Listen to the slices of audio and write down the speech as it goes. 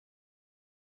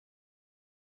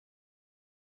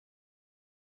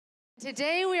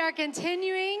Today we are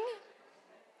continuing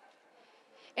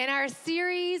in our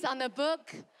series on the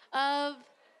book of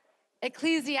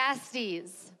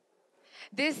Ecclesiastes.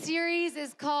 This series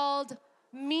is called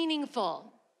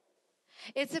Meaningful.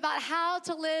 It's about how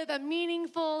to live a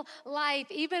meaningful life,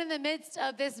 even in the midst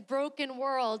of this broken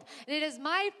world. And it is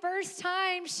my first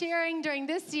time sharing during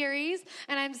this series,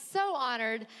 and I'm so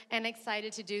honored and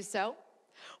excited to do so.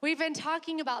 We've been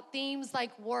talking about themes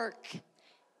like work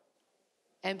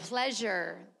and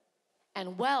pleasure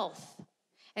and wealth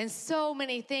and so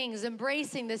many things,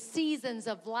 embracing the seasons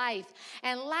of life.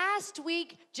 And last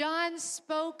week, John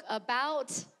spoke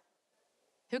about,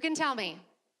 who can tell me?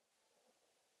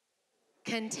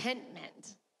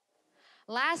 Contentment.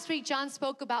 Last week, John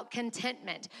spoke about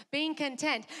contentment, being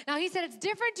content. Now, he said it's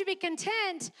different to be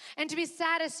content and to be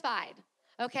satisfied.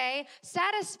 Okay?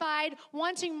 Satisfied,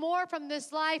 wanting more from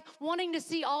this life, wanting to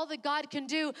see all that God can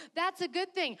do. That's a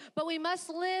good thing. But we must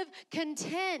live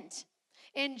content,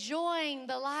 enjoying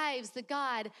the lives that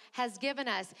God has given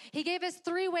us. He gave us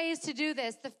 3 ways to do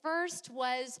this. The first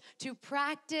was to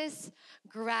practice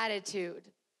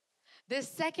gratitude. The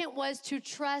second was to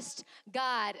trust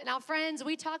God. Now, friends,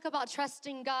 we talk about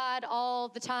trusting God all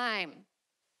the time.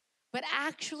 But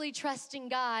actually trusting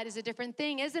God is a different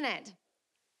thing, isn't it?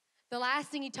 The last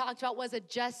thing he talked about was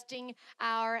adjusting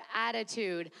our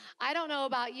attitude. I don't know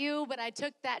about you, but I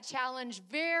took that challenge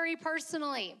very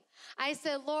personally. I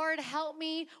said, Lord, help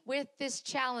me with this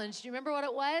challenge. Do you remember what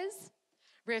it was?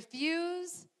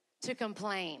 Refuse to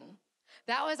complain.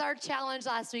 That was our challenge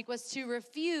last week, was to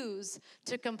refuse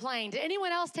to complain. Did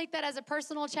anyone else take that as a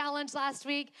personal challenge last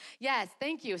week? Yes,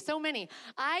 thank you, so many.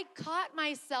 I caught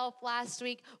myself last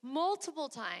week multiple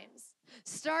times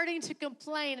starting to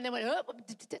complain and then went,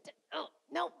 oh,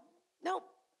 nope,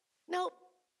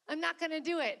 I'm not gonna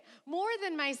do it. More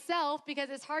than myself, because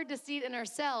it's hard to see it in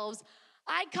ourselves,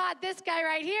 I caught this guy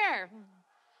right here.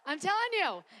 I'm telling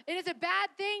you, it is a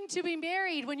bad thing to be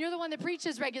married when you're the one that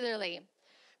preaches regularly,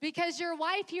 because your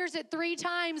wife hears it 3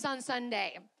 times on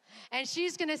Sunday. And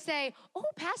she's gonna say, oh,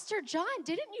 Pastor John,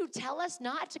 didn't you tell us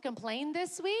not to complain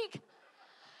this week?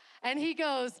 And he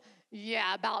goes,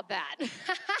 yeah, about that.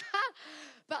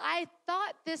 But I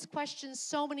thought this question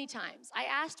so many times. I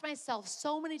asked myself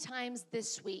so many times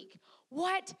this week,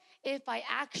 what if I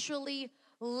actually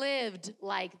lived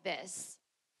like this?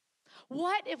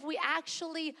 What if we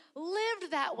actually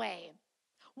lived that way?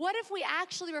 What if we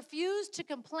actually refused to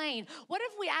complain? What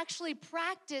if we actually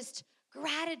practiced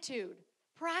gratitude?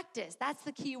 Practice, that's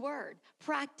the key word.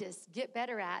 Practice, get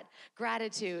better at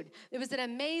gratitude. It was an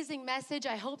amazing message.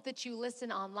 I hope that you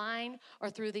listen online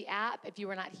or through the app if you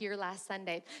were not here last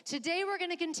Sunday. Today we're going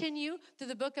to continue through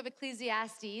the book of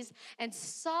Ecclesiastes, and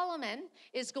Solomon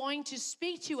is going to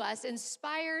speak to us,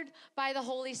 inspired by the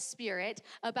Holy Spirit,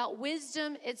 about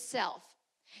wisdom itself.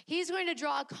 He's going to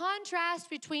draw a contrast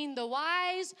between the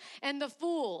wise and the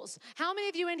fools. How many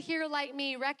of you in here, like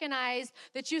me, recognize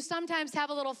that you sometimes have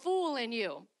a little fool in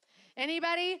you?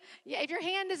 Anybody? Yeah, if your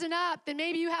hand isn't up, then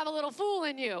maybe you have a little fool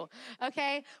in you,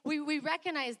 okay? We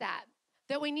recognize that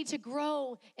we need to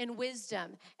grow in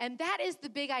wisdom. And that is the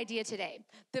big idea today.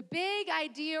 The big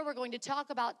idea we're going to talk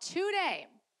about today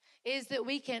is that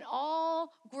we can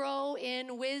all grow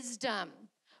in wisdom,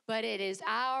 but it is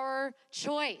our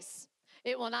choice.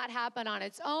 It will not happen on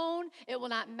its own. It will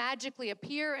not magically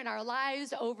appear in our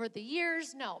lives over the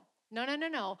years. No.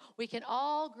 We can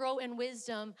all grow in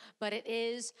wisdom, but it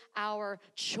is our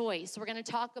choice. We're going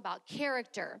to talk about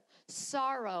character,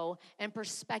 sorrow, and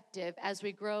perspective as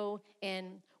we grow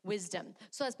in wisdom.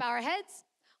 So let's bow our heads,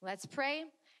 let's pray,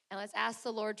 and let's ask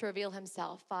the Lord to reveal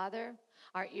himself. Father,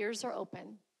 our ears are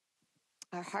open.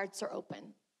 Our hearts are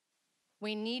open.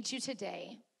 We need you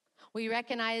today. We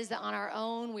recognize that on our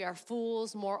own, we are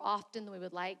fools more often than we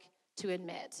would like to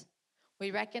admit.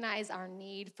 We recognize our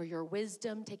need for your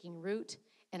wisdom taking root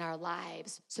in our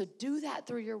lives. So do that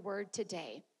through your word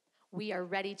today. We are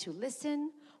ready to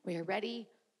listen. We are ready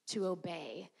to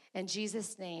obey. In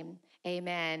Jesus' name,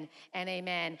 amen and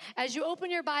amen. As you open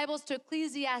your Bibles to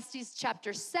Ecclesiastes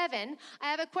chapter 7,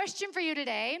 I have a question for you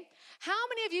today. How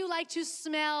many of you like to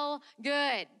smell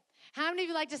good? How many of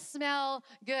you like to smell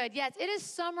good? Yes, it is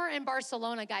summer in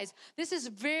Barcelona, guys. This is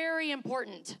very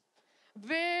important.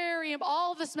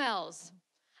 All the smells.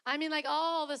 I mean, like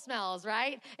all the smells,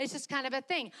 right? It's just kind of a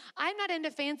thing. I'm not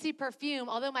into fancy perfume,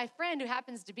 although my friend who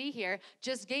happens to be here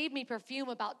just gave me perfume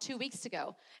about 2 weeks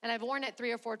ago, and I've worn it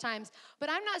 3 or 4 times. But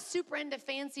I'm not super into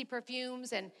fancy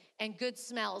perfumes and good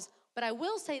smells. But I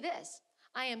will say this.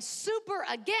 I am super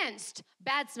against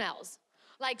bad smells.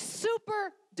 Like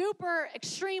super duper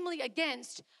extremely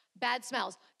against bad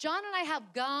smells. John and I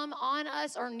have gum on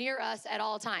us or near us at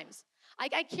all times.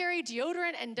 I carry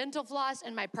deodorant and dental floss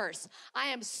in my purse. I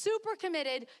am super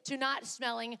committed to not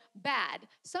smelling bad.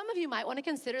 Some of you might want to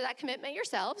consider that commitment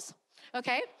yourselves,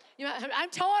 okay? I'm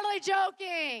totally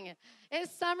joking.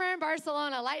 It's summer in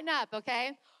Barcelona. Lighten up,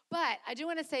 okay? But I do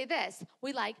want to say this.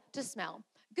 We like to smell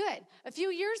good. A few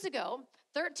years ago,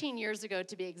 13 years ago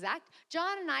to be exact,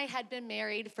 John and I had been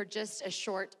married for just a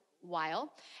short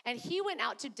while, and he went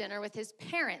out to dinner with his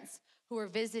parents who were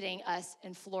visiting us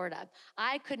in Florida.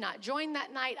 I could not join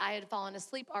that night. I had fallen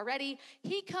asleep already.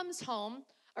 He comes home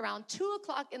around 2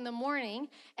 o'clock in the morning,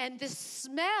 and the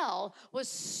smell was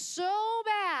so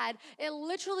bad, it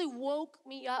literally woke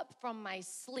me up from my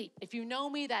sleep. If you know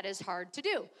me, that is hard to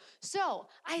do. So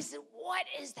I said, what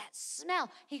is that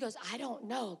smell? He goes, I don't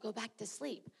know. Go back to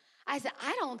sleep. I said,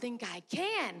 I don't think I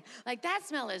can. Like, that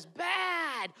smell is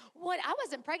bad. What? I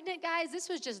wasn't pregnant, guys. This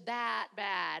was just that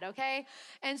bad, okay?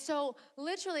 And so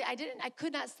literally I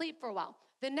could not sleep for a while.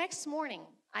 The next morning,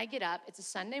 I get up. It's a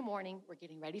Sunday morning. We're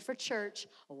getting ready for church,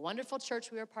 a wonderful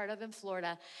church we were part of in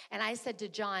Florida. And I said to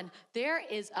John, there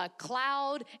is a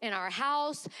cloud in our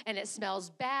house, and it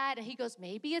smells bad. And he goes,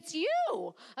 maybe it's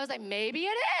you. I was like, maybe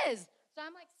it is. So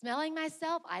I'm like smelling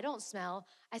myself. I don't smell.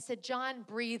 I said, John,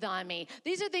 breathe on me.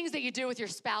 These are things that you do with your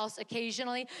spouse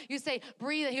occasionally. You say,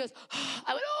 breathe. And he goes,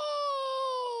 I went,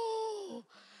 oh.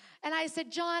 And I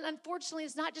said, John, unfortunately,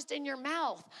 it's not just in your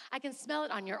mouth. I can smell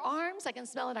it on your arms. I can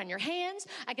smell it on your hands.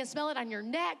 I can smell it on your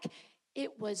neck.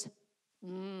 It was,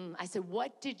 I said,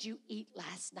 what did you eat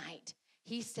last night?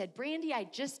 He said, Brandy, I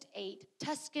just ate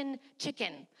Tuscan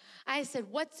chicken. I said,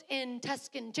 what's in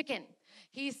Tuscan chicken?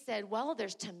 He said, well,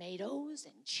 there's tomatoes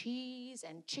and cheese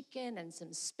and chicken and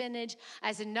some spinach.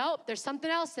 I said, nope, there's something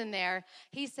else in there.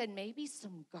 He said, maybe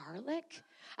some garlic?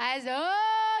 I said,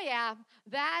 oh, yeah,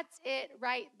 that's it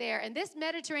right there. And this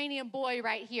Mediterranean boy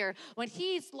right here, when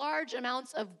he eats large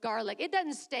amounts of garlic, it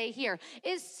doesn't stay here.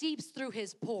 It seeps through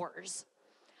his pores.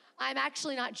 I'm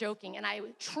actually not joking, and I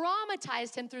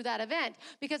traumatized him through that event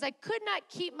because I could not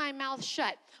keep my mouth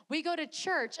shut. We go to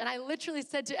church, and I literally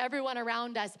said to everyone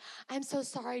around us, I'm so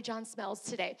sorry John smells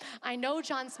today. I know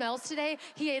John smells today.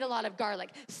 He ate a lot of garlic.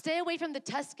 Stay away from the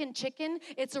Tuscan chicken.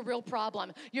 It's a real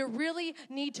problem. You really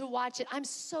need to watch it. I'm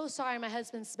so sorry my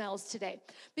husband smells today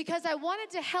because I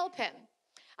wanted to help him.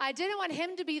 I didn't want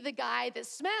him to be the guy that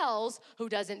smells who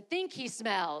doesn't think he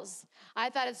smells.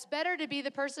 I thought it's better to be the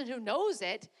person who knows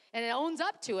it and owns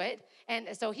up to it. And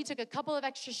so he took a couple of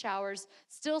extra showers,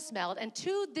 still smelled, and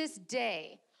to this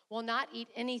day will not eat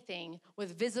anything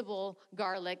with visible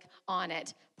garlic on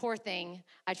it. Poor thing,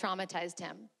 I traumatized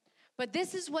him. But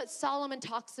this is what Solomon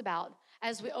talks about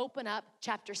as we open up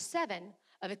chapter 7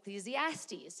 of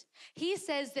Ecclesiastes. He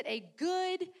says that a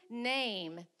good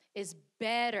name is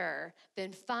better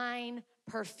than fine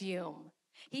perfume.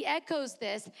 He echoes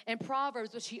this in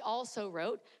Proverbs, which he also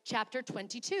wrote, chapter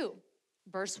 22,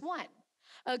 verse 1.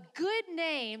 A good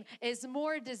name is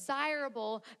more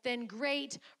desirable than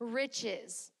great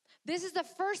riches. This is the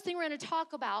first thing we're going to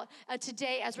talk about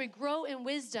today as we grow in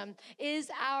wisdom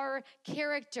is our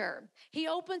character. He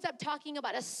opens up talking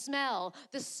about a smell,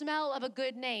 the smell of a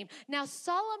good name. Now,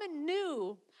 Solomon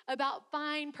knew about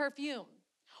fine perfume.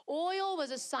 Oil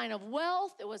was a sign of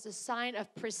wealth. It was a sign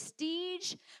of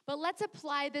prestige. But let's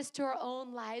apply this to our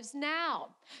own lives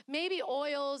now. Maybe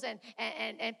oils and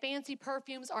fancy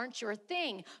perfumes aren't your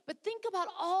thing, but think about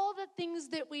all the things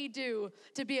that we do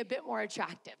to be a bit more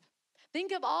attractive.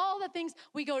 Think of all the things.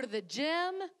 We go to the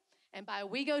gym, and by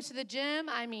we go to the gym,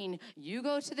 I mean you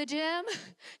go to the gym,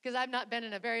 because I've not been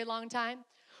in a very long time.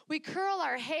 We curl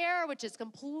our hair, which is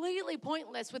completely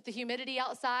pointless with the humidity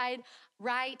outside,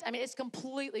 right? I mean, it's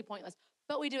completely pointless,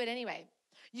 but we do it anyway.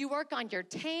 You work on your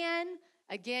tan.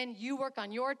 Again, you work on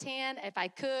your tan. If I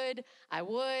could, I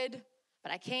would,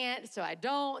 but I can't, so I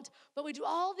don't. But we do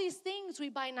all these things. We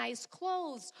buy nice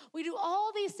clothes. We do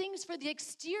all these things for the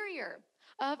exterior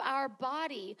of our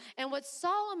body. And what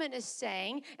Solomon is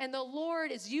saying, and the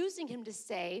Lord is using him to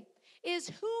say, is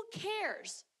who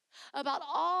cares about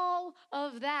all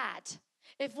of that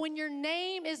if when your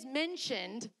name is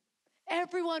mentioned,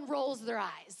 everyone rolls their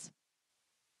eyes?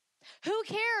 Who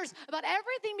cares about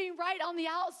everything being right on the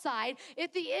outside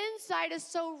if the inside is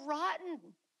so rotten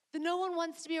that no one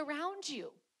wants to be around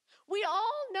you? We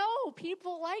all know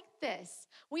people like this.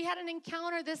 We had an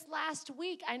encounter this last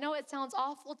week. I know it sounds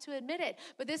awful to admit it,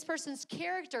 but this person's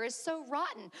character is so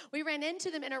rotten. We ran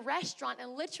into them in a restaurant,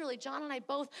 and literally John and I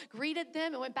both greeted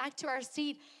them and went back to our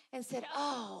seat and said,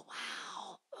 oh,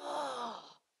 wow, oh.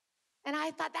 And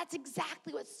I thought that's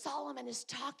exactly what Solomon is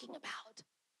talking about.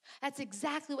 That's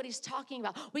exactly what he's talking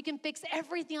about. We can fix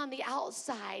everything on the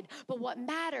outside, but what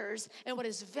matters and what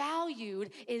is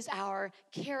valued is our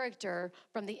character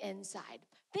from the inside.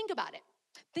 Think about it.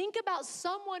 Think about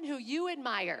someone who you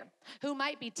admire, who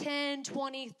might be 10,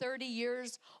 20, 30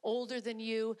 years older than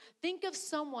you. Think of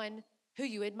someone who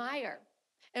you admire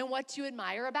and what you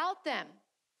admire about them.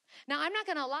 Now, I'm not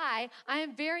gonna lie, I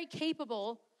am very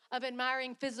capable of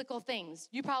admiring physical things.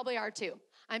 You probably are too.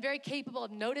 I'm very capable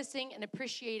of noticing and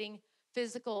appreciating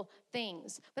physical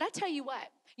things. But I tell you what,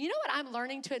 you know what I'm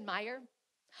learning to admire?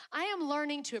 I am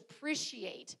learning to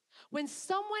appreciate when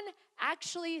someone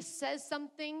actually says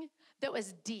something that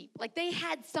was deep, like they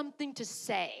had something to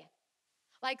say.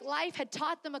 Like life had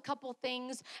taught them a couple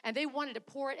things and they wanted to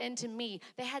pour it into me.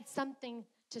 They had something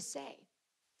to say.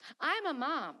 I'm a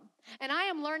mom, and I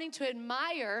am learning to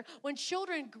admire when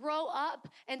children grow up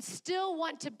and still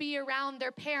want to be around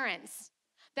their parents.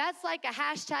 That's like a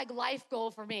hashtag life goal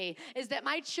for me, is that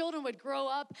my children would grow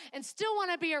up and still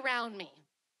want to be around me.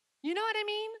 You know what I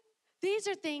mean? These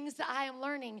are things that I am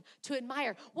learning to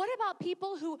admire. What about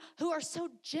people who are so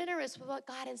generous with what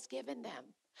God has given them?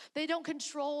 They don't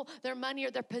control their money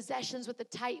or their possessions with a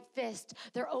tight fist.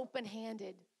 They're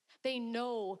open-handed. They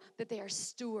know that they are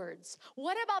stewards.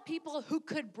 What about people who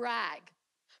could brag?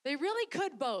 They really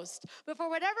could boast, but for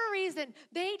whatever reason,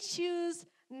 they choose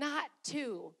not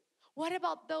to. What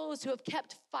about those who have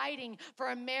kept fighting for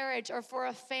a marriage or for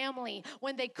a family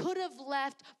when they could have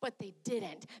left, but they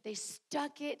didn't? They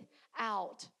stuck it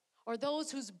out. Or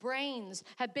those whose brains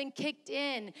have been kicked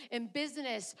in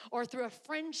business or through a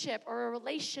friendship or a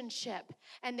relationship,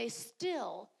 and they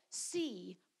still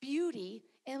see beauty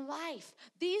in life.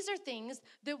 These are things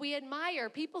that we admire.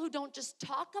 People who don't just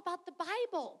talk about the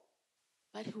Bible,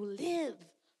 but who live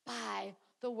by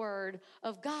the word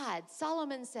of God.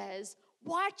 Solomon says,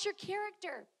 watch your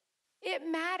character. It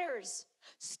matters.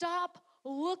 Stop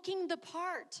looking the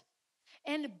part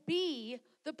and be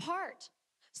the part.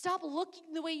 Stop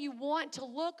looking the way you want to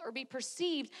look or be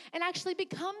perceived and actually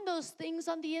become those things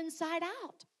on the inside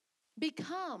out.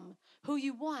 Become who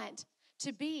you want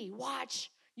to be. Watch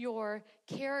your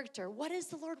character. What is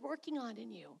the Lord working on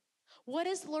in you? What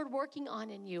is the Lord working on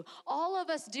in you? All of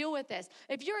us deal with this.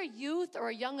 If you're a youth or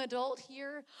a young adult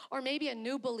here, or maybe a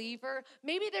new believer,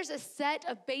 maybe there's a set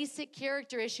of basic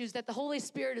character issues that the Holy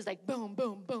Spirit is like boom,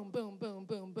 boom, boom, boom, boom,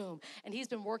 boom, boom, and he's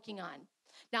been working on.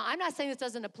 Now, I'm not saying this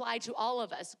doesn't apply to all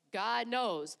of us. God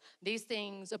knows these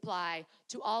things apply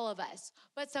to all of us.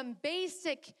 But some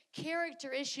basic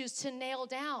character issues to nail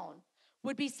down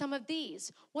would be some of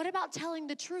these. What about telling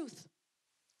the truth?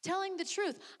 Telling the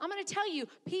truth. I'm going to tell you,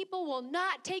 people will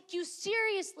not take you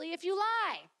seriously if you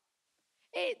lie.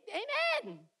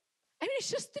 Amen. I mean, it's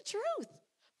just the truth.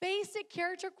 Basic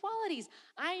character qualities.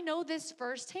 I know this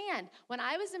firsthand. When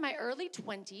I was in my early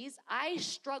 20s, I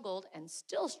struggled and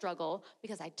still struggle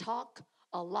because I talk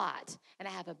a lot and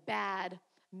I have a bad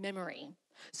memory.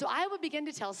 So I would begin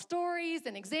to tell stories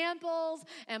and examples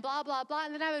and blah, blah, blah.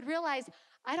 And then I would realize,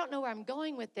 I don't know where I'm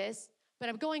going with this, but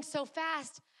I'm going so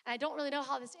fast and I don't really know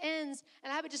how this ends.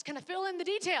 And I would just kind of fill in the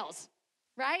details,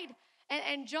 right?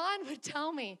 And John would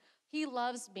tell me, he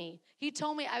loves me. He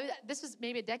told me, this was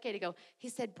maybe a decade ago. He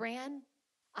said, Bran,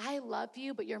 I love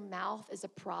you, but your mouth is a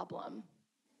problem.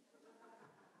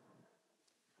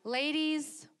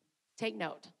 Ladies, take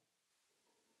note.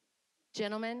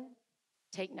 Gentlemen,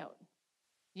 take note.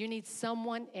 You need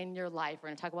someone in your life. We're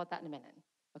going to talk about that in a minute,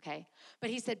 okay? But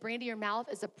he said, Brandy, your mouth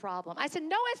is a problem. I said,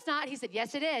 no, it's not. He said,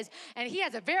 yes, it is. And he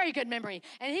has a very good memory.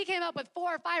 And he came up with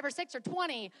 4 or 5 or 6 or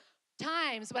 20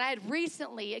 times when I had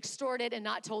recently extorted and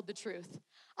not told the truth.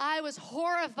 I was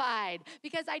horrified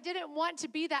because I didn't want to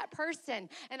be that person.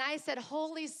 And I said,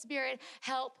 Holy Spirit,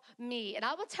 help me. And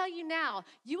I will tell you now,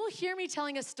 you will hear me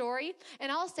telling a story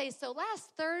and I'll say, so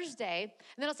last Thursday, and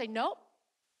then I'll say, nope,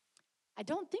 I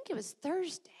don't think it was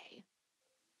Thursday.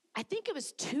 I think it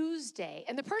was Tuesday.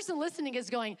 And the person listening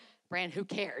is going, Bran, who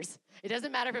cares? It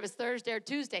doesn't matter if it was Thursday or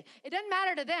Tuesday. It doesn't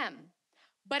matter to them.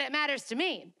 But it matters to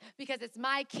me because it's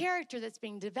my character that's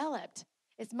being developed.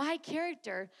 It's my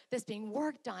character that's being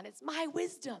worked on. It's my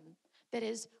wisdom that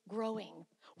is growing.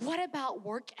 What about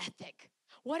work ethic?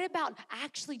 What about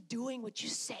actually doing what you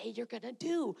say you're gonna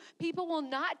do? People will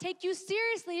not take you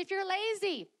seriously if you're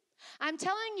lazy. I'm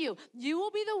telling you, you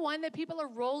will be the one that people are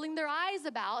rolling their eyes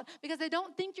about because they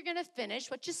don't think you're gonna finish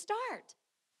what you start.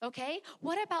 Okay?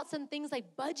 What about some things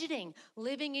like budgeting,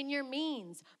 living in your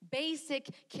means, basic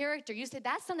character? You say,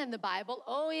 that's not in the Bible.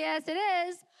 Oh, yes, it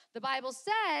is. The Bible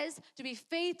says to be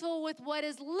faithful with what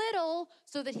is little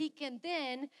so that he can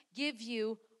then give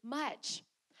you much.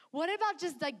 What about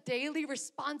just like daily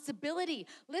responsibility?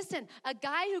 Listen, a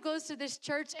guy who goes to this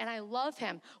church, and I love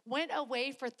him, went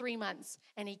away for 3 months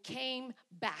and he came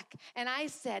back. And I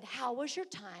said, how was your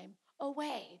time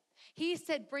away? He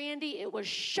said, Brandy, it was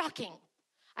shocking.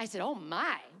 I said, oh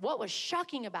my, what was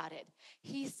shocking about it?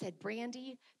 He said,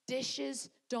 Brandy, dishes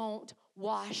don't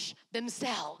wash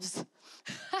themselves.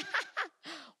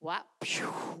 What?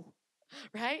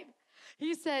 Right?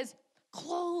 He says,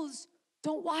 clothes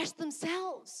don't wash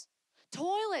themselves.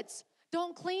 Toilets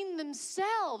don't clean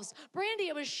themselves. Brandy,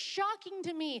 it was shocking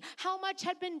to me how much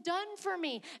had been done for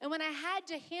me. And when I had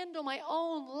to handle my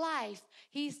own life,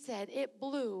 he said, it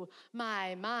blew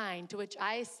my mind. To which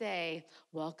I say,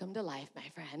 welcome to life, my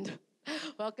friend.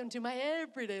 Welcome to my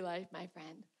everyday life, my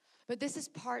friend. But this is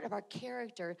part of our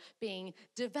character being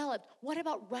developed. What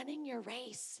about running your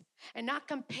race and not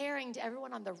comparing to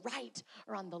everyone on the right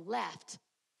or on the left?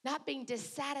 Not being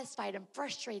dissatisfied and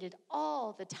frustrated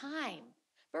all the time,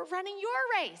 but running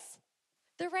your race.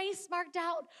 The race marked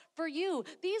out for you.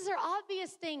 These are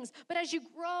obvious things, but as you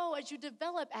grow, as you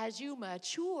develop, as you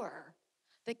mature,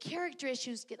 the character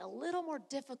issues get a little more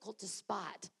difficult to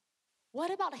spot.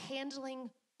 What about handling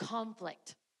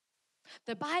conflict?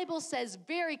 The Bible says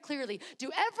very clearly, do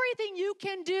everything you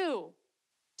can do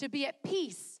to be at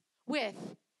peace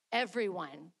with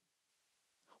everyone.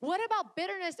 What about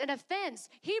bitterness and offense?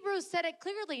 Hebrews said it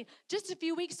clearly just a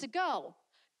few weeks ago.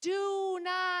 Do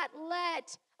not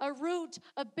let a root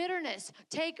of bitterness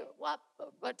take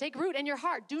root in your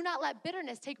heart. Do not let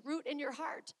bitterness take root in your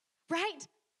heart, right?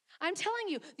 I'm telling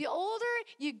you, the older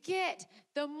you get,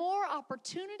 the more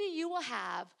opportunity you will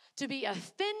have to be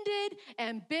offended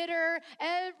and bitter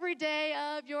every day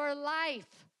of your life.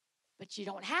 But you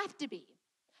don't have to be,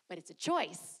 but it's a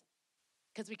choice.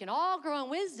 Because we can all grow in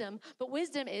wisdom, but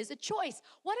wisdom is a choice.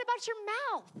 What about your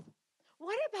mouth?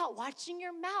 What about watching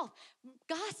your mouth?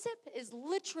 Gossip is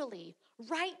literally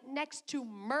right next to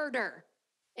murder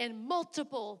in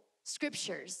multiple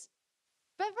scriptures.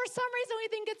 But for some reason, we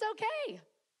think it's okay.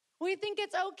 We think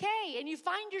it's okay, and you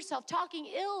find yourself talking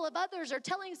ill of others or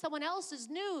telling someone else's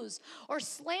news or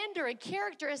slander and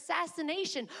character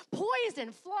assassination,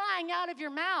 poison flying out of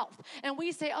your mouth. And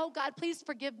we say, oh God, please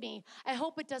forgive me. I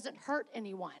hope it doesn't hurt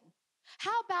anyone.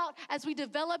 How about as we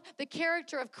develop the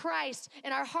character of Christ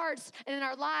in our hearts and in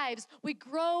our lives, we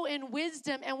grow in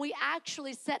wisdom and we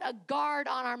actually set a guard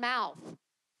on our mouth?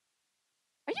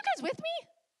 Are you guys with me?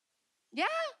 Yeah?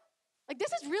 Like,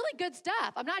 this is really good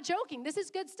stuff. I'm not joking. This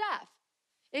is good stuff.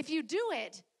 If you do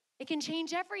it, it can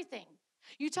change everything.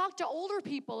 You talk to older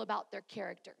people about their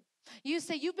character. You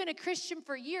say, you've been a Christian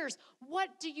for years.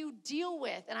 What do you deal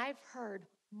with? And I've heard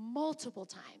multiple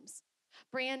times,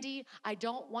 Brandy, I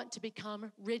don't want to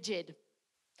become rigid.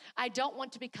 I don't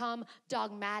want to become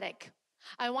dogmatic.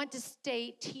 I want to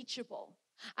stay teachable.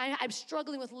 I'm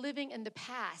struggling with living in the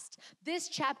past. This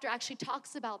chapter actually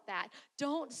talks about that.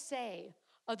 Don't say,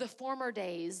 of the former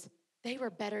days, they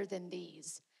were better than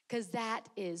these, because that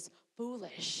is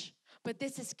foolish. But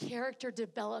this is character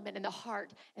development in the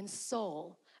heart and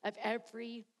soul of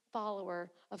every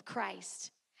follower of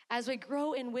Christ. As we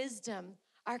grow in wisdom,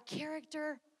 our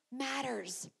character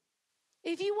matters.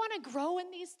 If you want to grow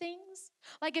in these things,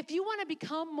 like if you want to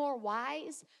become more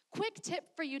wise, quick tip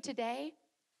for you today,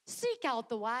 seek out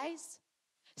the wise.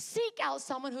 Seek out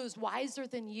someone who's wiser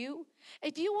than you.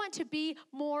 If you want to be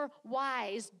more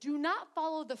wise, do not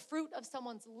follow the fruit of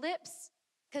someone's lips,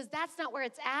 because that's not where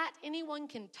it's at. Anyone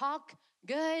can talk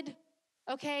good,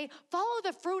 okay? Follow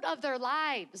the fruit of their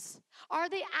lives. Are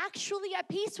they actually at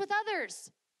peace with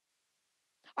others?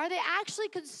 Are they actually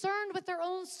concerned with their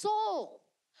own soul?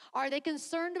 Are they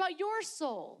concerned about your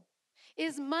soul?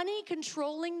 Is money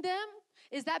controlling them?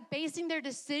 Is that basing their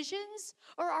decisions?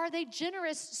 Or are they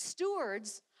generous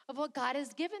stewards of what God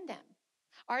has given them?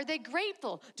 Are they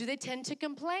grateful? Do they tend to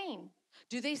complain?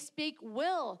 Do they speak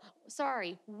well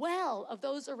of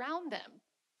those around them?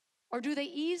 Or do they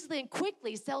easily and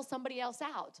quickly sell somebody else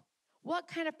out? What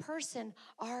kind of person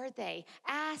are they?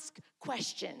 Ask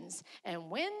questions. And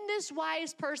when this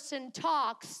wise person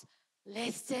talks,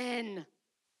 listen.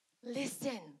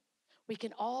 Listen. We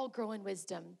can all grow in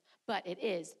wisdom, but it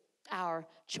is our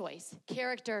choice.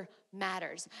 Character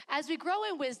matters. As we grow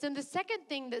in wisdom, the second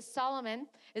thing that Solomon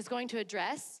is going to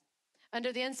address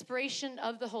under the inspiration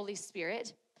of the Holy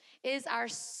Spirit is our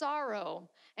sorrow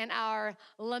and our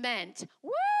lament.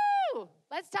 Woo!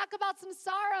 Let's talk about some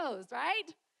sorrows, right?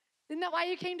 Isn't that why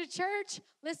you came to church?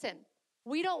 Listen,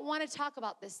 we don't want to talk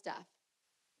about this stuff,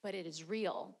 but it is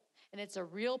real, and it's a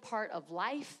real part of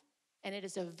life, and it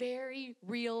is a very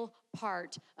real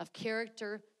part of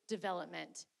character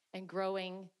development and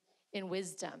growing in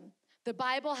wisdom. The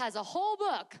Bible has a whole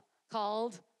book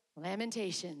called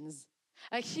Lamentations.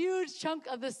 A huge chunk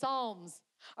of the Psalms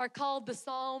are called the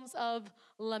Psalms of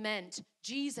Lament.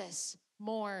 Jesus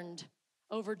mourned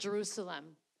over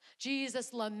Jerusalem.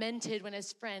 Jesus lamented when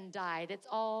his friend died. It's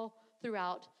all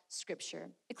throughout Scripture.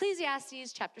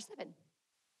 Ecclesiastes chapter 7,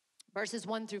 verses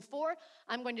 1 through 4.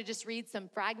 I'm going to just read some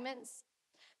fragments.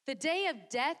 The day of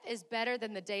death is better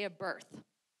than the day of birth.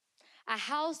 A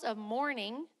house of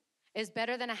mourning is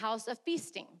better than a house of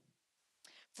feasting.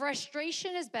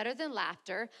 Frustration is better than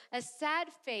laughter. A sad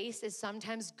face is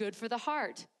sometimes good for the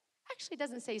heart. Actually, it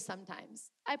doesn't say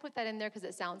sometimes. I put that in there because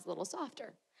it sounds a little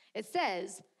softer. It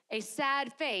says, a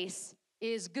sad face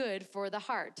is good for the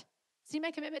heart. See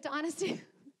my commitment to honesty?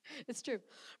 It's true.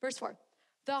 Verse 4.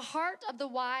 The heart of the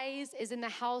wise is in the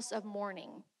house of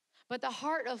mourning, but the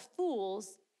heart of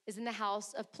fools is in the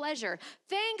house of pleasure.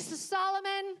 Thanks,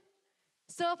 Solomon.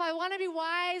 So if I want to be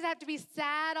wise, I have to be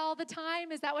sad all the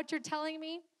time? Is that what you're telling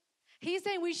me? He's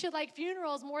saying we should like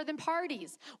funerals more than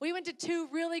parties. We went to 2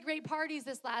 really great parties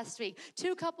this last week.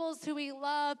 2 couples who we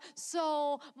love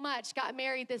so much got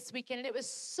married this weekend, and it was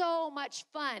so much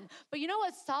fun. But you know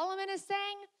what Solomon is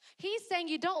saying? He's saying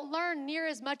you don't learn near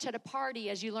as much at a party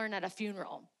as you learn at a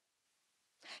funeral.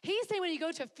 He's saying when you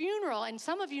go to a funeral, and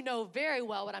some of you know very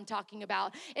well what I'm talking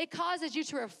about, it causes you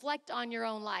to reflect on your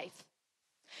own life.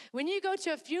 When you go to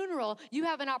a funeral, you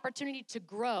have an opportunity to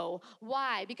grow.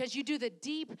 Why? Because you do the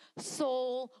deep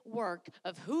soul work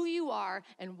of who you are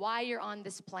and why you're on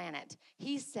this planet.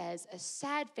 He says a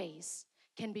sad face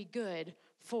can be good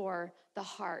for the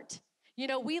heart. You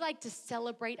know, we like to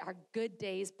celebrate our good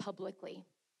days publicly,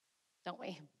 don't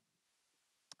we?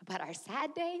 But our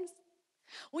sad days,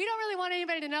 we don't really want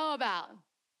anybody to know about,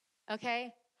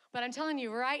 okay? But I'm telling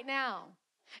you right now,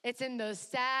 it's in those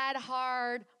sad,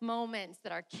 hard moments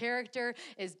that our character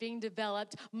is being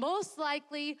developed, most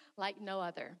likely like no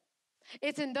other.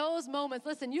 It's in those moments.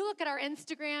 Listen, you look at our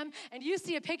Instagram and you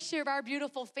see a picture of our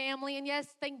beautiful family. And yes,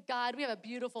 thank God we have a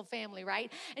beautiful family,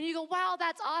 right? And you go, wow,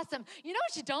 that's awesome. You know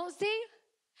what you don't see?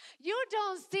 You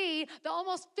don't see the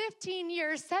almost 15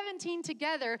 years, 17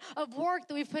 together of work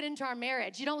that we've put into our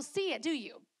marriage. You don't see it, do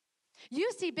you? You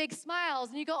see big smiles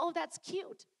and you go, oh, that's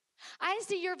cute. I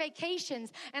see your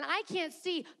vacations, and I can't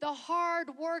see the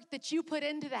hard work that you put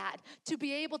into that to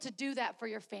be able to do that for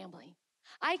your family.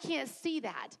 I can't see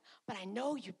that, but I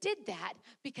know you did that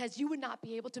because you would not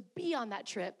be able to be on that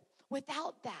trip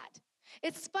without that.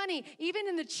 It's funny, even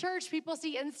in the church, people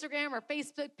see Instagram or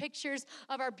Facebook pictures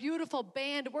of our beautiful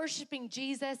band worshiping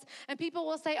Jesus, and people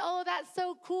will say, oh, that's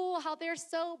so cool how they're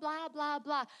so blah, blah,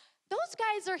 blah. Those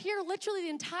guys are here literally the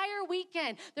entire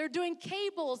weekend. They're doing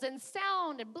cables and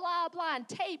sound and blah, blah, and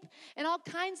tape and all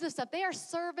kinds of stuff. They are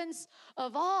servants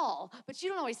of all, but you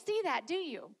don't always see that, do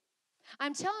you?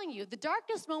 I'm telling you, the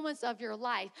darkest moments of your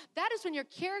life, that is when your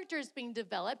character is being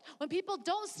developed, when people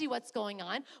don't see what's going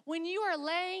on, when you are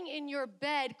laying in your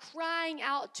bed crying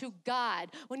out to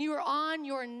God, when you are on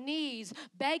your knees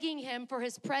begging him for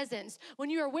his presence, when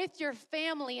you are with your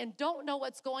family and don't know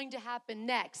what's going to happen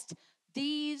next.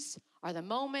 These are the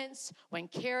moments when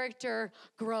character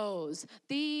grows.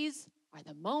 These are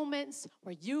the moments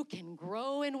where you can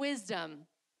grow in wisdom,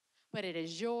 but it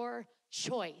is your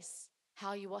choice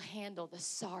how you will handle the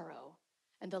sorrow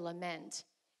and the lament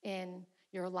in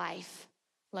your life.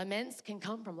 Laments can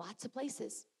come from lots of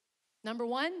places. Number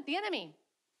 1, the enemy.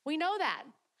 We know that.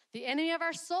 The enemy of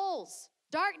our souls,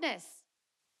 darkness.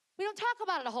 We don't talk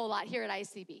about it a whole lot here at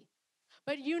ICB.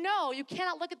 But you know, you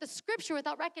cannot look at the scripture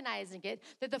without recognizing it,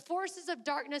 that the forces of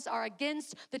darkness are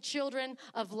against the children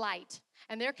of light.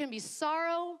 And there can be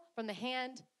sorrow from the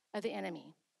hand of the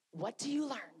enemy. What do you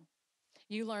learn?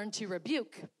 You learn to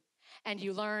rebuke and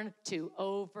you learn to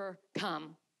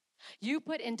overcome. You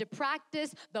put into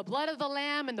practice the blood of the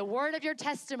Lamb and the word of your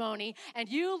testimony, and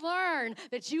you learn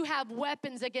that you have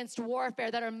weapons against warfare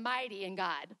that are mighty in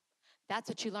God. That's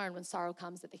what you learn when sorrow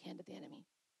comes at the hand of the enemy.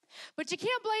 But you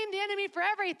can't blame the enemy for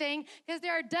everything because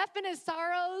there are definite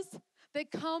sorrows that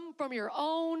come from your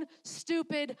own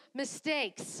stupid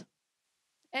mistakes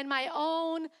and my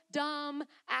own dumb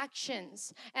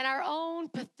actions and our own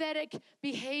pathetic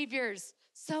behaviors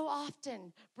so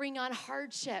often bring on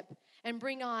hardship and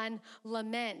bring on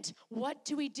lament. What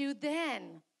do we do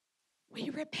then? We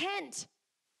repent.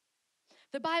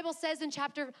 The Bible says in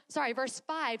verse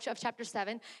 5 of chapter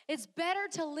 7, it's better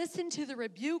to listen to the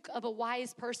rebuke of a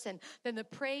wise person than the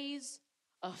praise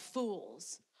of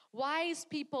fools. Wise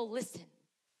people listen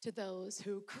to those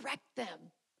who correct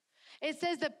them. It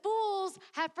says that fools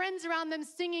have friends around them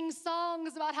singing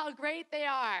songs about how great they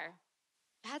are.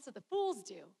 That's what the fools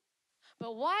do.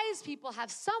 But wise people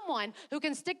have someone who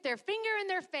can stick their finger in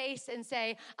their face and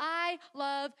say, I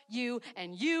love you,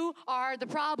 and you are the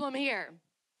problem here.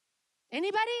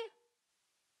 Anybody?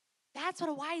 That's what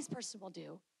a wise person will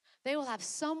do. They will have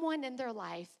someone in their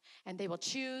life, and they will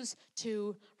choose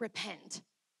to repent.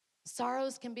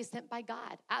 Sorrows can be sent by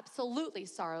God. Absolutely,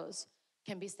 sorrows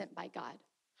can be sent by God.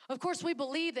 Of course, we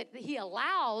believe that he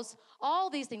allows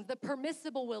all these things, the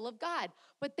permissible will of God,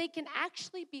 but they can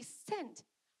actually be sent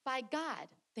by God.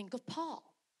 Think of Paul.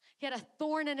 He had a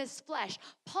thorn in his flesh.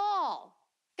 Paul,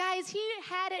 guys, he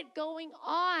had it going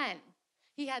on.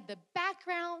 He had the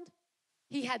background,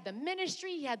 he had the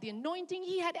ministry, he had the anointing,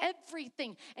 he had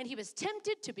everything, and he was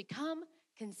tempted to become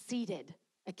conceited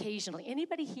occasionally.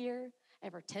 Anybody here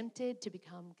ever tempted to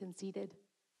become conceited?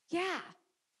 Yeah.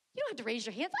 You don't have to raise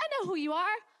your hands. I know who you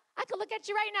are. I could look at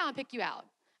you right now and pick you out,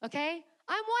 okay?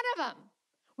 I'm one of them.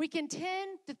 We can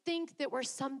tend to think that we're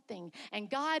something, and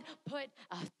God put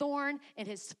a thorn in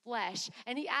his flesh,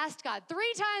 and he asked God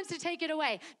 3 times to take it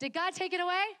away. Did God take it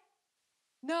away?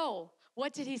 No.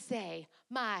 What did he say?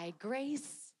 My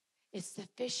grace is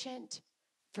sufficient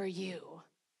for you.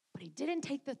 But he didn't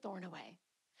take the thorn away.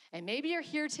 And maybe you're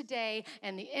here today,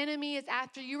 and the enemy is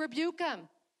after you. Rebuke him.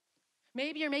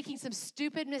 Maybe you're making some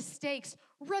stupid mistakes.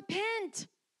 Repent.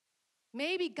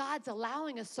 Maybe God's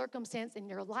allowing a circumstance in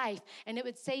your life, and it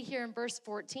would say here in verse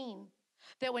 14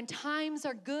 that when times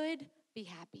are good, be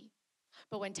happy.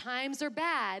 But when times are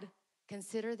bad,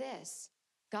 consider this.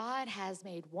 God has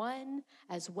made one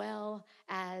as well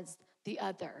as the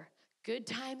other. Good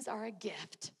times are a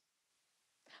gift,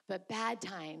 but bad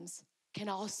times can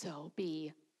also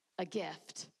be a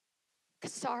gift.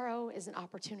 Sorrow is an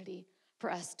opportunity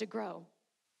for us to grow.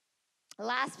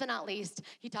 Last but not least,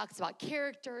 he talks about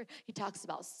character, he talks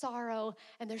about sorrow,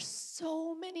 and there's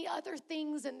so many other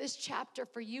things in this chapter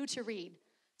for you to read.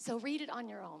 So read it on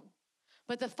your own.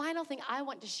 But the final thing I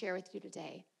want to share with you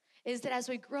today is that as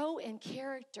we grow in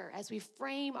character, as we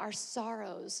frame our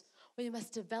sorrows, we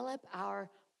must develop our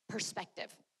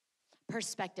perspective.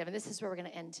 And this is where we're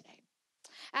going to end today.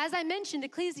 As I mentioned,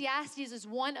 Ecclesiastes is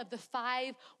one of the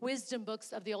 5 wisdom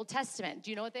books of the Old Testament.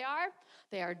 Do you know what they are?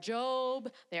 They are Job,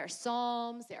 they are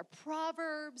Psalms, they are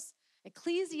Proverbs,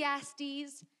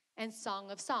 Ecclesiastes, and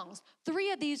Song of Songs.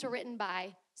 3 of these were written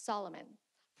by Solomon.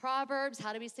 Proverbs,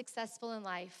 how to be successful in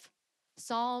life.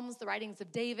 Psalms, the writings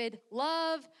of David.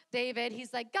 Love David.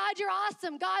 He's like, God, you're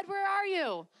awesome. God, where are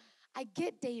you? I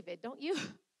get David, don't you?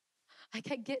 I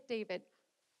get David.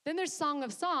 Then there's Song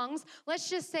of Songs. Let's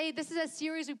just say this is a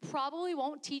series we probably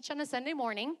won't teach on a Sunday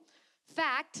morning.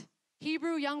 Fact,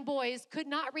 Hebrew young boys could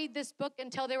not read this book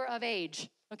until they were of age,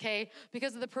 okay?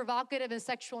 Because of the provocative and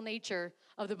sexual nature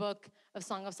of the book of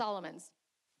Song of Solomon's.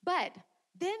 But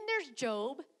then there's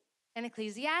Job and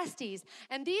Ecclesiastes.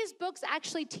 And these books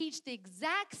actually teach the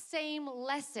exact same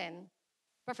lesson,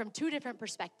 but from 2 different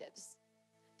perspectives.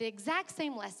 The exact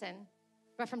same lesson,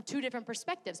 but from 2 different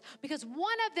perspectives, because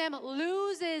one of them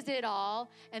loses it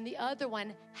all and the other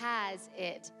one has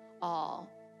it all.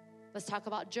 Let's talk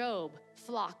about Job.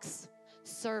 Flocks,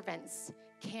 servants,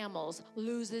 camels,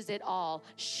 loses it all.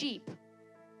 Sheep,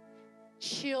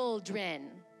 children,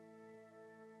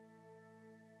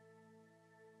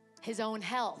 his own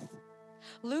health,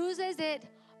 loses it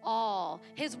all.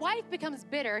 His wife becomes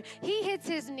bitter. He hits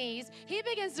his knees. He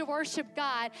begins to worship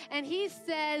God, and he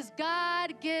says,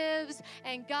 God gives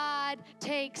and God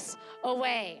takes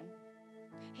away.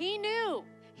 He knew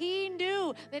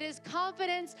that his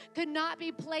confidence could not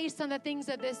be placed on the things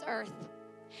of this earth.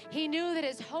 He knew that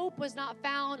his hope was not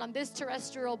found on this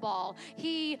terrestrial ball.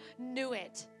 He knew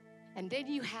it. And then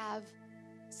you have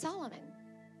Solomon,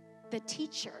 the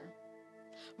teacher,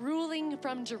 ruling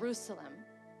from Jerusalem,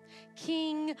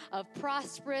 king of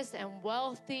prosperous and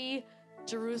wealthy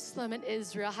Jerusalem and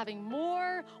Israel, having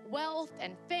more wealth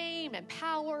and fame and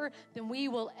power than we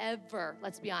will ever,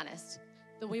 let's be honest,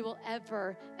 than we will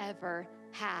ever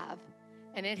have.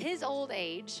 And in his old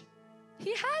age,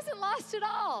 he hasn't lost it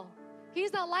all.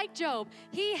 He's not like Job.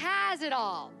 He has it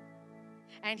all.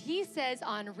 And he says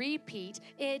on repeat,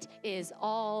 it is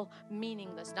all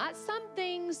meaningless. Not some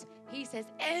things. He says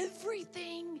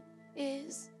everything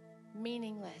is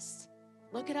meaningless.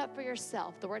 Look it up for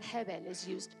yourself. The word hevel is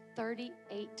used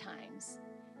 38 times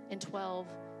in 12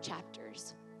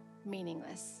 chapters.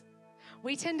 Meaningless.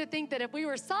 We tend to think that if we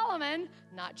were Solomon,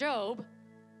 not Job,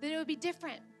 that it would be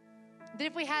different. That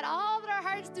if we had all that our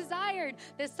hearts desired,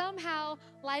 that somehow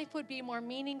life would be more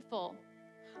meaningful.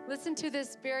 Listen to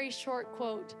this very short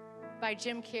quote by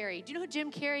Jim Carrey. Do you know who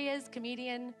Jim Carrey is?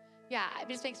 Comedian? Yeah, it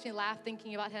just makes me laugh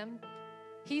thinking about him.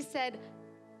 He said,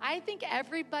 I think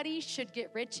everybody should get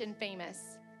rich and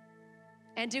famous.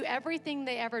 and do everything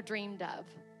they ever dreamed of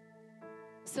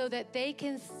so that they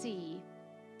can see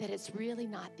that it's really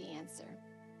not the answer.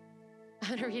 I'm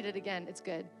going to read it again. It's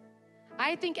good.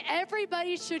 I think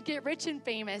everybody should get rich and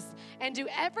famous and do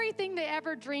everything they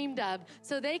ever dreamed of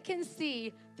so they can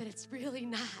see that it's really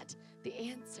not the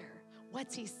answer.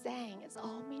 What's he saying? It's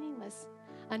all meaningless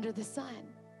under the sun.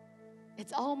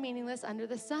 It's all meaningless under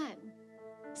the sun.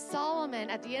 Solomon,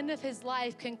 at the end of his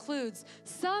life, concludes,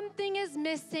 something is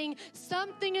missing,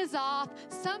 something is off,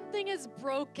 something is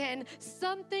broken,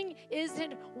 something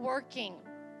isn't working.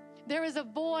 There was a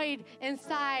void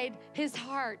inside his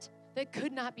heart that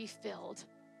could not be filled.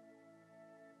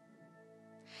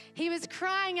 He was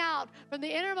crying out from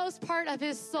the innermost part of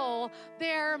his soul,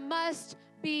 there must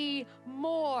be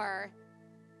more.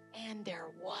 And there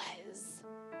was.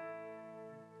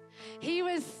 He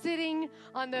was sitting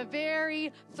on the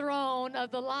very throne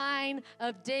of the line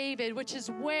of David, which is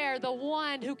where the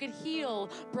one who could heal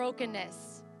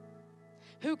brokenness,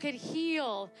 who could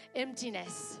heal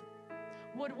emptiness,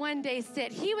 would one day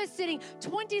sit. He was sitting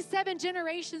 27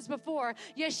 generations before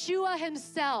Yeshua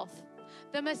himself,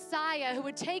 the Messiah who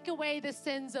would take away the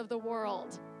sins of the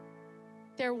world.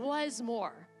 There was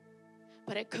more,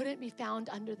 but it couldn't be found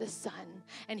under the sun.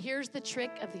 And here's the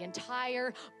trick of the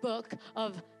entire book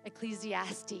of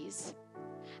Ecclesiastes.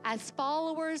 As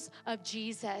followers of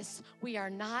Jesus, we are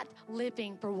not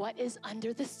living for what is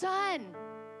under the sun.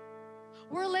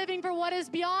 We're living for what is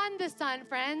beyond the sun,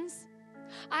 friends.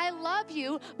 I love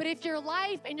you, but if your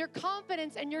life and your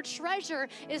confidence and your treasure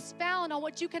is found on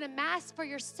what you can amass for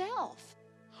yourself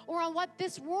or on what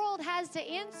this world has to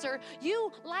answer,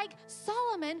 you, like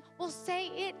Solomon, will say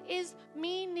it is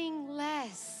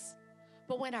meaningless.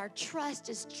 But when our trust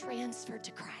is transferred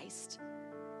to Christ,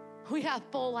 we have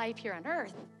full life here on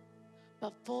earth,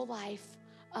 but full life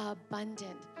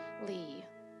abundantly.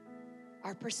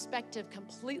 Our perspective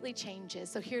completely changes.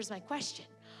 So here's my question.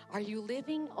 Are you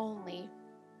living only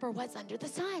for what's under the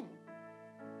sun?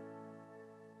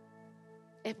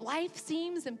 If life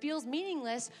seems and feels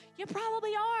meaningless, you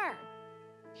probably are.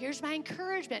 Here's my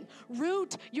encouragement.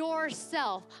 Root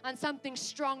yourself on something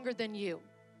stronger than you.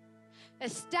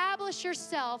 Establish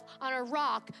yourself on a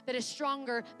rock that is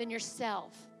stronger than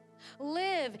yourself.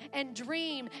 Live and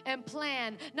dream and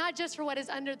plan, not just for what is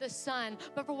under the sun,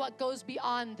 but for what goes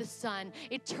beyond the sun.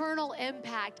 Eternal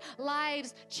impact,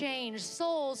 lives changed,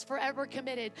 souls forever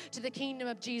committed to the kingdom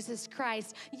of Jesus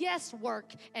Christ. Yes,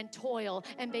 work and toil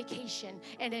and vacation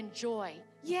and enjoy.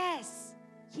 Yes,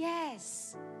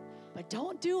 yes. But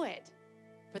don't do it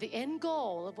for the end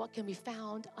goal of what can be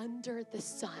found under the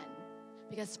sun.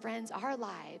 Because, friends, our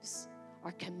lives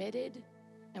are committed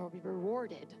and will be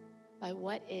rewarded by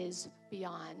what is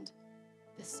beyond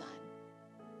the sun.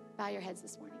 Bow your heads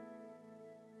this morning.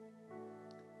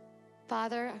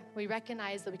 Father, we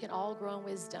recognize that we can all grow in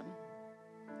wisdom,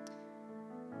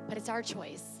 but it's our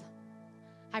choice.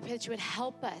 I pray that you would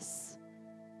help us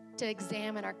to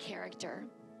examine our character.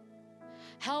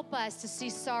 Help us to see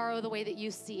sorrow the way that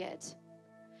you see it.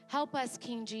 Help us,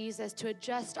 King Jesus, to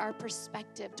adjust our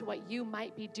perspective to what you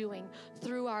might be doing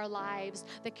through our lives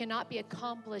that cannot be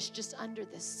accomplished just under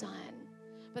the sun,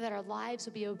 but that our lives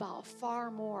will be about far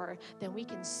more than we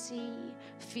can see,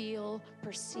 feel,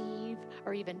 perceive,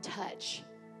 or even touch.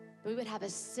 We would have a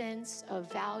sense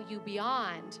of value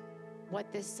beyond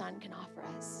what this sun can offer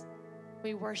us.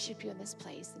 We worship you in this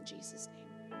place in Jesus' name.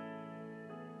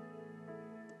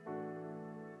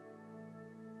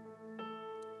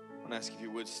 I want to ask if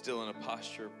you would, still in a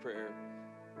posture of prayer,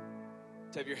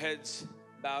 to have your heads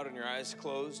bowed and your eyes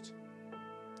closed.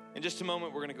 In just a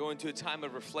moment, we're going to go into a time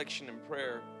of reflection and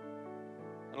prayer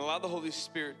and allow the Holy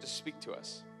Spirit to speak to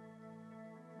us.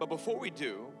 But before we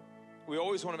do, we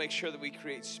always want to make sure that we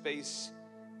create space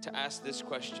to ask this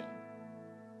question.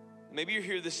 Maybe you're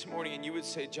here this morning and you would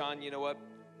say, John, you know what?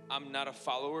 I'm not a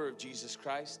follower of Jesus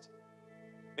Christ.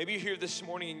 Maybe you're here this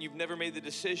morning and you've never made the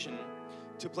decision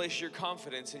to place your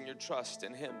confidence and your trust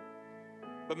in him.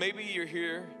 But maybe you're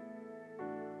here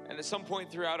and at some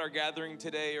point throughout our gathering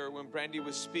today, or when Brandy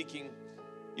was speaking,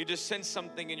 you just sense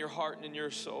something in your heart and in your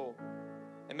soul.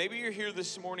 And maybe you're here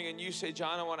this morning and you say,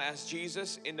 John, I want to ask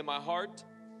Jesus into my heart.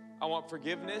 I want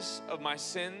forgiveness of my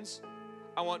sins.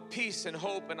 I want peace and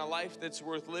hope and a life that's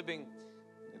worth living.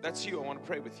 If that's you, I want to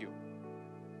pray with you.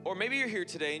 Or maybe you're here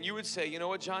today and you would say, you know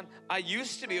what, John? I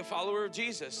used to be a follower of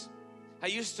Jesus. I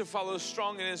used to follow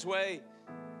strong in his way,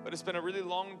 but it's been a really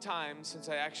long time since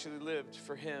I actually lived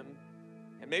for him.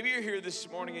 And maybe you're here this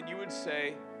morning and you would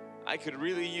say, I could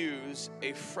really use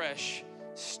a fresh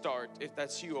start. If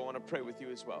that's you, I want to pray with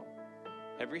you as well.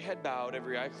 Every head bowed,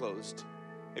 every eye closed.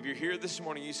 If you're here this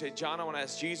morning, you say, John, I want to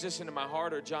ask Jesus into my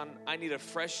heart, or John, I need a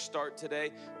fresh start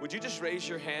today. Would you just raise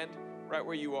your hand right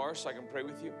where you are so I can pray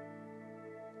with you?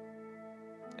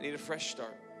 I need a fresh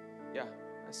start. Yeah,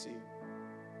 I see you.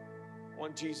 I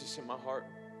want Jesus in my heart.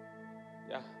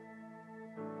 Yeah,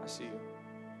 I see you.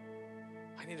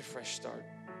 I need a fresh start.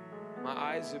 My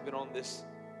eyes have been on this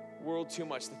world too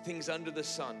much, the things under the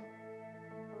sun.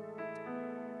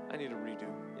 I need a redo.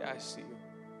 Yeah, I see you.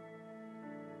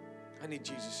 I need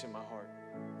Jesus in my heart.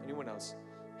 Anyone else?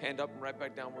 Hand up and right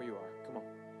back down where you are. Come on.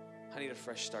 I need a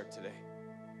fresh start today.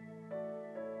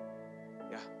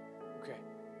 Yeah, okay.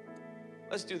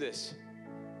 Let's do this.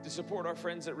 To support our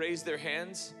friends that raised their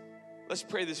hands, let's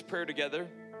pray this prayer together.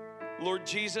 Lord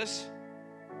Jesus,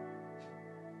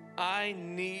 I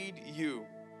need you.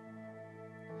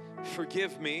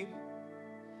 Forgive me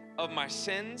of my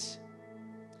sins.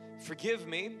 Forgive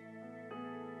me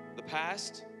the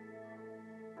past.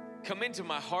 Come into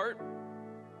my heart.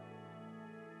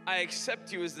 I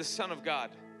accept you as the Son of God.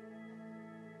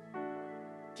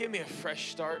 Give me a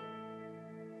fresh start.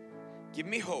 Give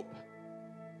me hope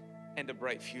and a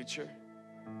bright future.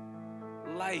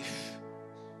 Life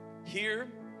here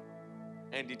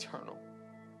and eternal.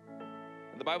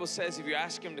 And the Bible says if you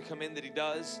ask him to come in, that he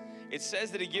does. It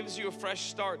says that he gives you a fresh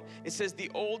start. It says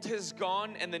the old has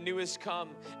gone and the new has come,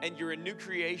 and you're a new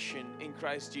creation in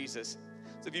Christ Jesus.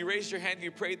 So if you raised your hand, you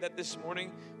prayed that this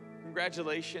morning,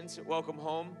 congratulations, welcome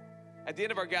home. At the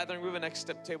end of our gathering, we have a next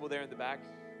step table there in the back.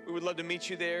 We would love to meet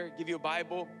you there, give you a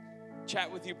Bible,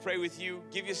 chat with you, pray with you,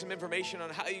 give you some information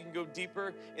on how you can go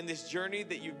deeper in this journey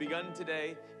that you've begun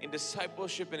today in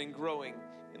discipleship and in growing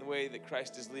in the way that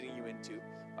Christ is leading you into.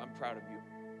 I'm proud of you.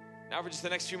 Now for just the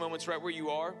next few moments right where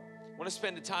you are, I want to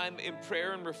spend a time in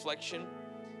prayer and reflection.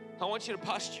 I want you to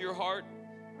posture your heart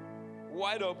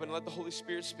wide open and let the Holy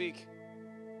Spirit speak.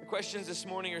 The questions this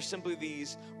morning are simply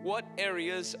these. What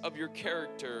areas of your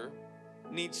character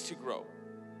needs to grow?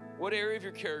 What area of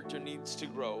your character needs to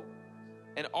grow?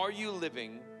 And are you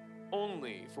living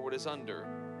only for what is under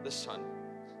the sun?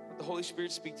 Let the Holy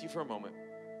Spirit speak to you for a moment.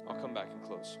 I'll come back and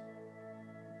close.